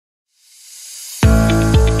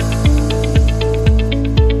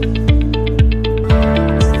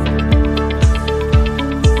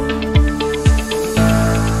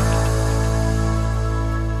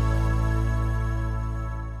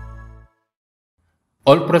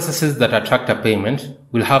All processes that attract a payment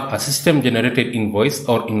will have a system-generated invoice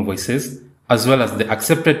or invoices, as well as the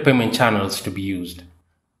accepted payment channels to be used.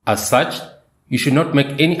 As such, you should not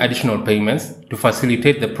make any additional payments to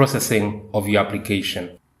facilitate the processing of your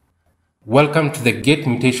application. Welcome to the Get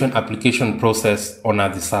Mutation application process on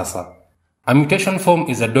ArdhiSasa. A mutation form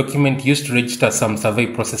is a document used to register some survey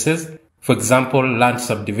processes, for example, land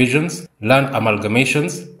subdivisions, land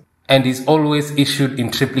amalgamations, and is always issued in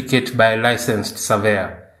triplicate by a licensed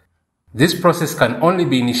surveyor. This process can only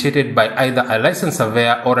be initiated by either a licensed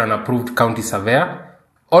surveyor or an approved county surveyor,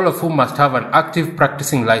 all of whom must have an active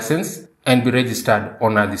practicing license and be registered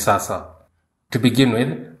on ArdhiSasa. To begin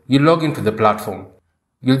with, you log into the platform.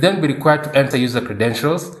 You'll then be required to enter user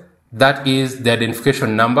credentials, that is the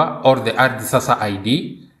identification number or the ArdhiSasa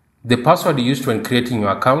ID, the password you used when creating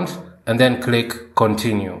your account, and then click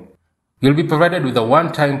Continue. You'll be provided with a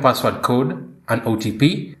one-time password code, an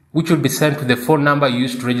OTP, which will be sent to the phone number you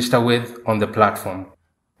used to register with on the platform.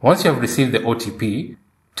 Once you have received the OTP,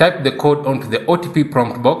 type the code onto the OTP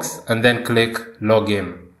prompt box and then click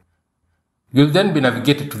Login. You'll then be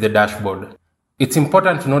navigated to the dashboard. It's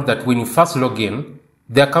important to note that when you first log in,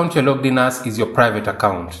 the account you're logged in as is your private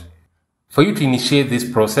account. For you to initiate this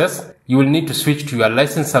process, you will need to switch to your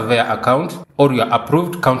licensed surveyor account or your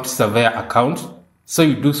approved county surveyor account. So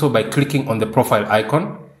you do so by clicking on the profile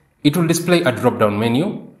icon. It will display a drop-down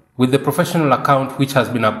menu with the professional account which has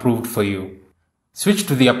been approved for you. Switch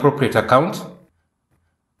to the appropriate account.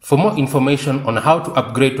 For more information on how to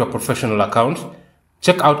upgrade to a professional account,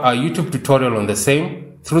 check out our YouTube tutorial on the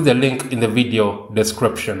same through the link in the video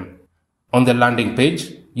description. On the landing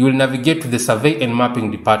page, you will navigate to the Survey and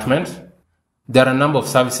Mapping department. There are a number of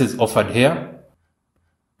services offered here.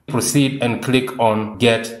 Proceed and click on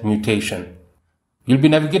Get Mutation. You'll be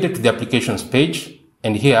navigated to the Applications page,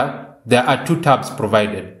 and here there are two tabs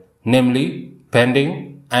provided, namely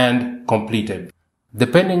Pending and Completed. The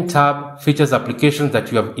Pending tab features applications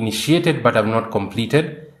that you have initiated but have not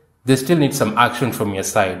completed. They still need some action from your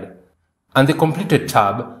side. And the Completed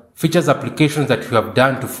tab features applications that you have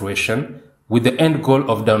done to fruition with the end goal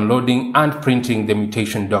of downloading and printing the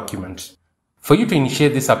mutation document. For you to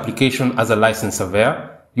initiate this application as a licensed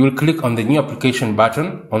surveyor, you will click on the New Application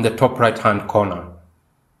button on the top right-hand corner.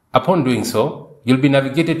 Upon doing so, you'll be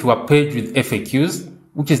navigated to a page with FAQs,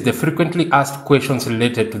 which is the frequently asked questions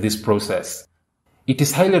related to this process. It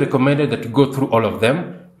is highly recommended that you go through all of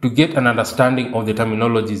them to get an understanding of the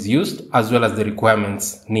terminologies used as well as the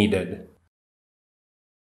requirements needed.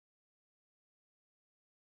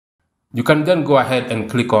 You can then go ahead and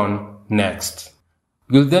click on Next.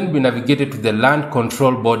 You'll then be navigated to the Land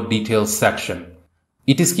Control Board Details section.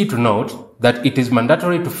 It is key to note that it is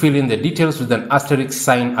mandatory to fill in the details with an asterisk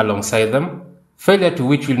sign alongside them, failure to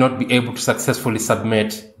which will not be able to successfully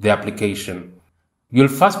submit the application. You'll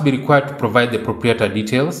first be required to provide the proprietor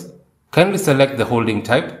details. Kindly select the holding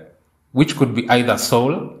type, which could be either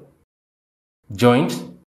sole, joint,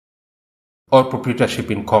 or proprietorship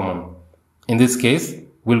in common. In this case,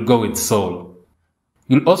 we'll go with sole.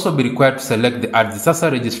 You'll also be required to select the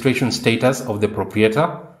ArdhiSasa registration status of the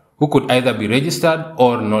proprietor, who could either be registered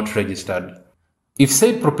or not registered. If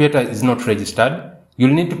said proprietor is not registered,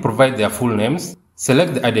 you'll need to provide their full names,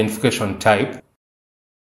 select the identification type,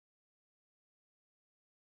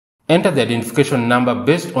 enter the identification number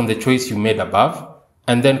based on the choice you made above,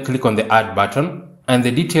 and then click on the Add button, and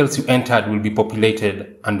the details you entered will be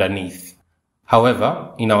populated underneath.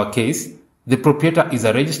 However, in our case, the proprietor is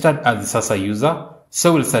a registered ArdhiSasa user,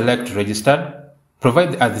 so we'll select Registered,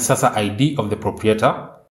 provide the ArdhiSasa ID of the proprietor,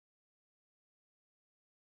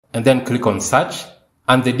 and then click on Search,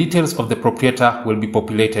 and the details of the proprietor will be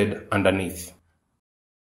populated underneath.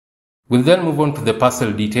 We'll then move on to the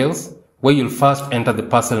parcel details, where you'll first enter the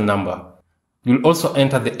parcel number. You'll also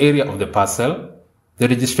enter the area of the parcel, the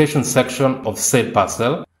registration section of said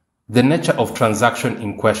parcel, the nature of transaction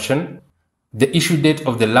in question, the issue date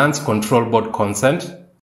of the Lands Control Board consent,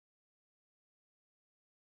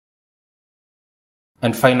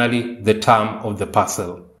 and finally the term of the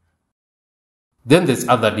parcel. Then there's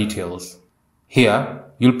other details. Here,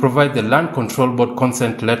 you'll provide the Land Control Board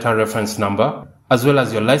consent letter reference number as well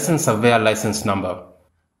as your licensed surveyor license number.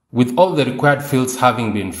 With all the required fields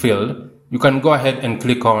having been filled, you can go ahead and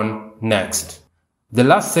click on Next. The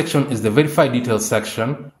last section is the Verify Details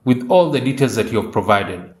section with all the details that you have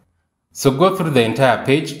provided. So go through the entire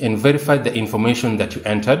page and verify the information that you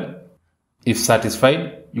entered. If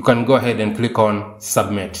satisfied, you can go ahead and click on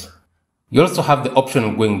Submit. You also have the option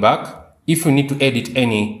of going back if you need to edit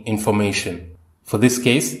any information. For this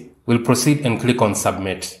case, we'll proceed and click on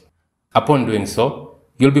Submit. Upon doing so,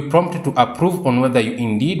 you'll be prompted to approve on whether you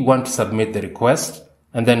indeed want to submit the request,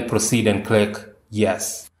 and then proceed and click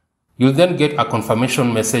Yes. You'll then get a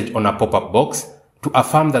confirmation message on a pop-up box to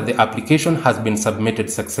affirm that the application has been submitted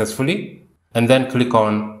successfully, and then click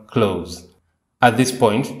on Close. At this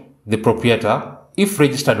point, the proprietor, if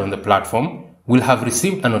registered on the platform, will have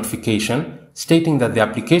received a notification stating that the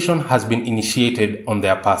application has been initiated on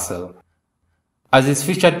their parcel. As is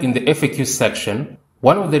featured in the FAQ section,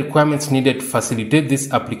 one of the requirements needed to facilitate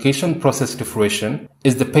this application process to fruition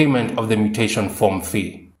is the payment of the mutation form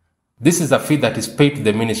fee. This is a fee that is paid to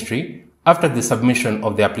the ministry after the submission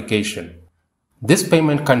of the application. This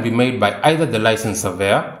payment can be made by either the license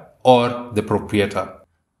surveyor or the proprietor.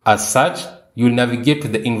 As such, you'll navigate to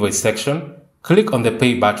the invoice section, click on the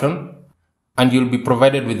pay button, and you'll be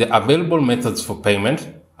provided with the available methods for payment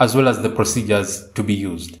as well as the procedures to be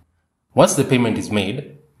used. Once the payment is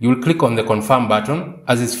made, you'll click on the confirm button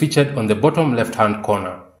as is featured on the bottom left-hand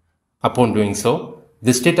corner. Upon doing so,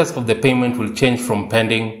 the status of the payment will change from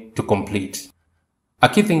pending to complete. A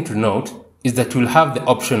key thing to note is that you'll have the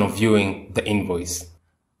option of viewing the invoice.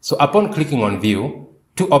 So upon clicking on view,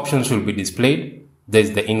 two options will be displayed.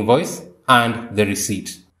 There's the invoice and the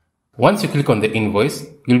receipt. Once you click on the invoice,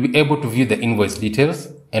 you'll be able to view the invoice details,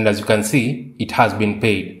 and as you can see, it has been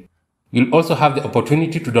paid. You'll also have the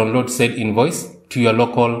opportunity to download said invoice to your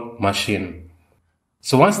local machine.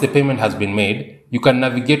 So once the payment has been made, you can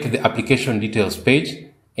navigate to the application details page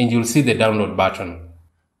and you'll see the download button.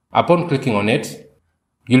 Upon clicking on it,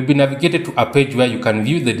 you'll be navigated to a page where you can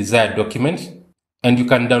view the desired document and you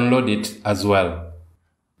can download it as well.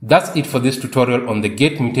 That's it for this tutorial on the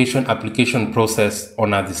Get Mutation application process on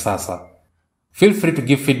ArdhiSasa. Feel free to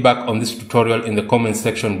give feedback on this tutorial in the comments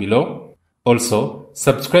section below. Also,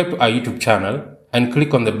 subscribe to our YouTube channel and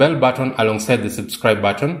click on the bell button alongside the subscribe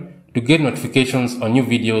button to get notifications on new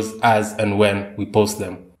videos as and when we post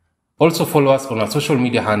them. Also follow us on our social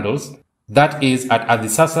media handles, that is at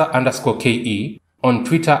ArdhiSasa_KE on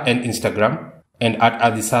Twitter and Instagram, and at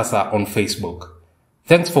ArdhiSasa on Facebook.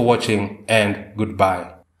 Thanks for watching and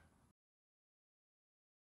goodbye.